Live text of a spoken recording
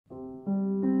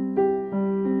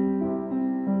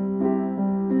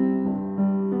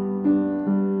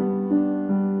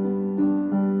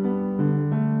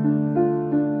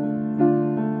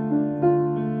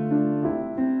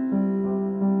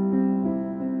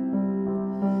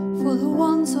For the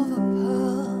want of a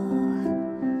pearl,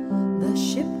 the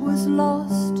ship was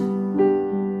lost,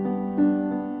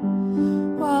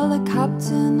 while the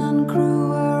captain and crew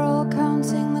were all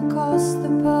counting the cost. The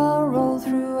pearl rolled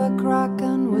through a crack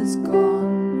and was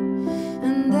gone,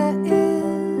 and there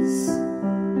is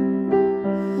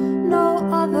no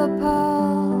other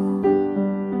pearl.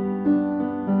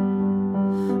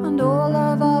 And all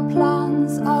of our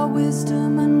plans, our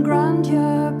wisdom and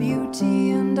grandeur,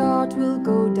 beauty and art will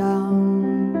go down.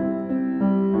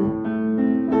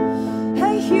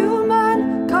 Hey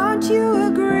human, can't you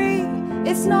agree?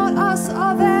 It's not us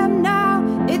or them now,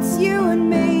 it's you and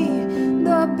me.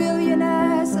 The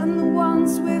billionaires and the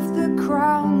ones with the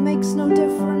crown, makes no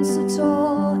difference at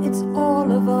all, it's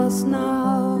all of us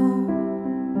now.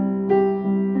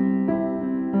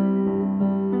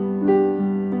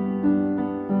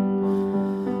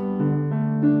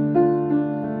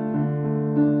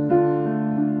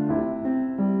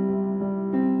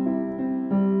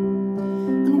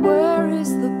 And where is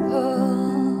the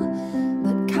pearl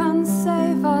that can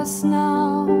save us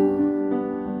now?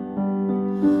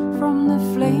 From the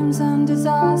flames and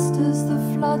disasters, the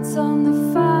floods and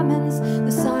the famines,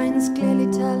 the signs clearly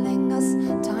telling us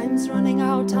time's running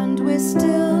out, and we're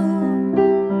still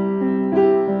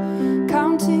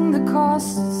counting the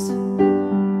costs,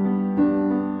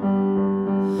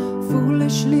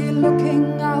 foolishly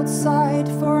looking outside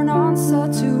for an answer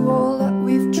to all that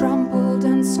we've trampled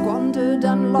and squandered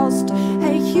and lost.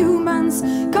 Hey humans,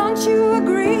 can't you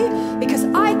agree? Because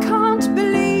I can't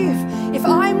believe if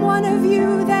I'm one of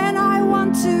you, then I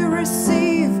want to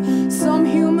receive some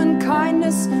human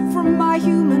kindness from my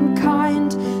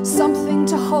humankind, something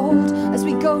to hold as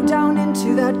we go down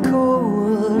into that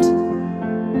cold.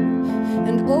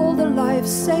 And all the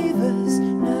lifesavers,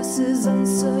 nurses and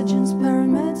surgeons,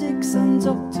 paramedics and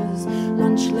doctors,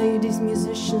 lunch ladies,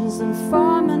 musicians and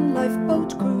farm and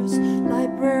lifeboat crews,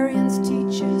 librarians,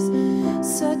 teachers,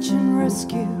 search and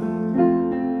rescue.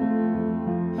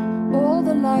 All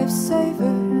the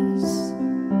lifesavers,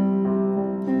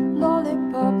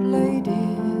 lollipop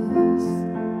ladies,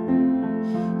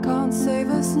 can't save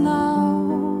us now.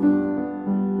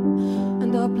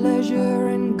 And our pleasure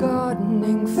in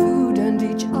gardening, food and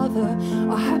each other,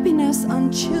 our happiness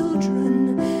and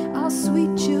children, our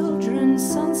sweet children,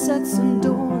 sunsets and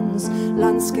dawns,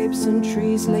 landscapes and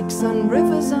trees, lakes and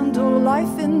rivers, and all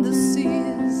life in the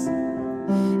seas,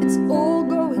 it's all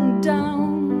going down.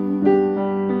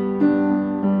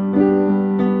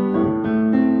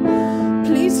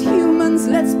 Humans,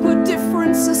 let's put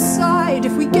difference aside.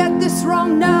 If we get this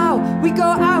wrong now, we go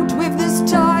out with this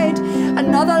tide.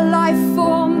 Another life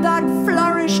form that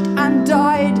flourished and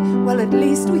died. Well, at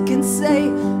least we can say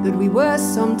that we were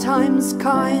sometimes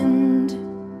kind.